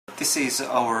This is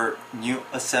our new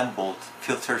assembled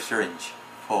filter syringe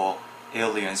for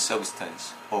alien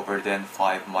substance over than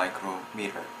 5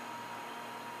 micrometer.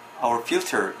 Our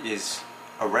filter is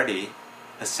already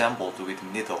assembled with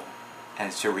needle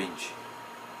and syringe,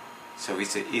 so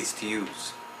it's easy to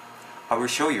use. I will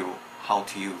show you how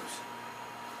to use.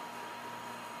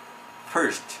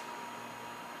 First,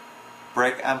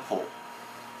 break ampoule.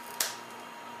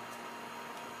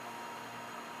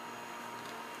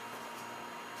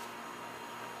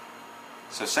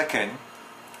 So second,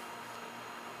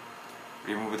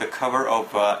 remove the cover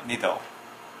of needle.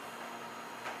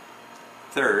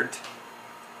 Third,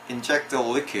 inject the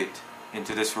liquid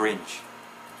into the syringe.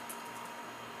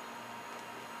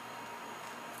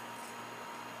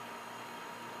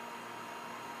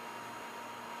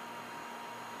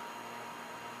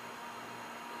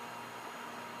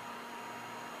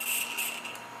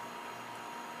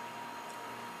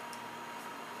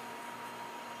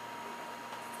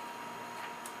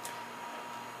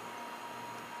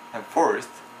 And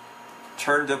fourth,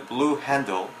 turn the blue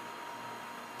handle.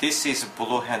 This is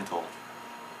blue handle.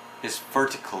 It's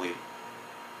vertically.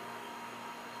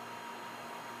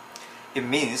 It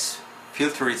means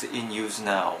filter is in use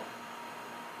now.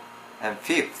 And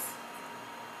fifth,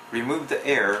 remove the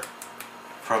air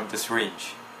from the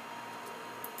syringe.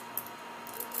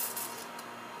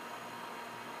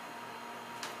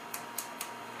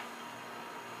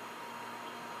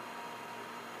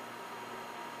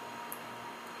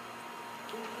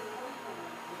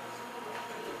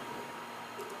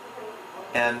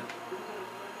 And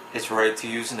it's ready to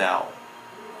use now.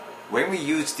 When we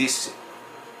use this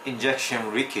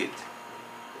injection liquid,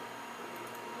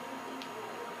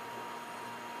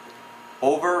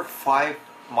 over 5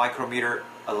 micrometer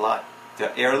a lot,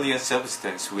 the alien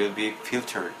substance will be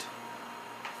filtered.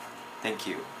 Thank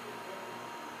you.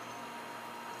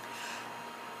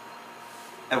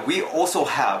 And we also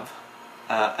have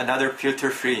another filter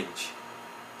syringe,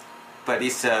 but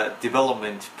it's a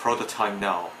development prototype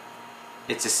now.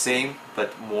 It's the same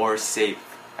but more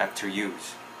safe after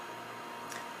use.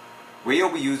 Way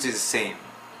of use is the same.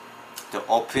 To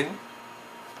open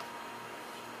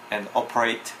and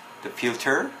operate the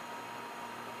filter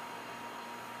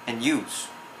and use.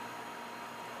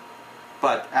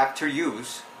 But after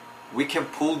use, we can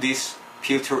pull this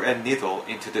filter and needle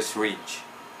into the syringe.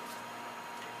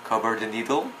 Cover the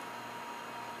needle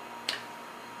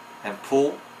and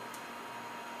pull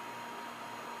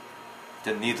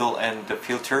the needle, and the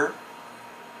filter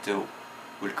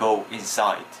will go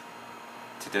inside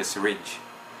to the syringe.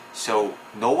 So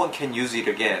no one can use it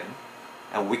again,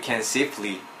 and we can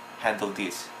safely handle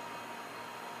this.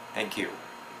 Thank you.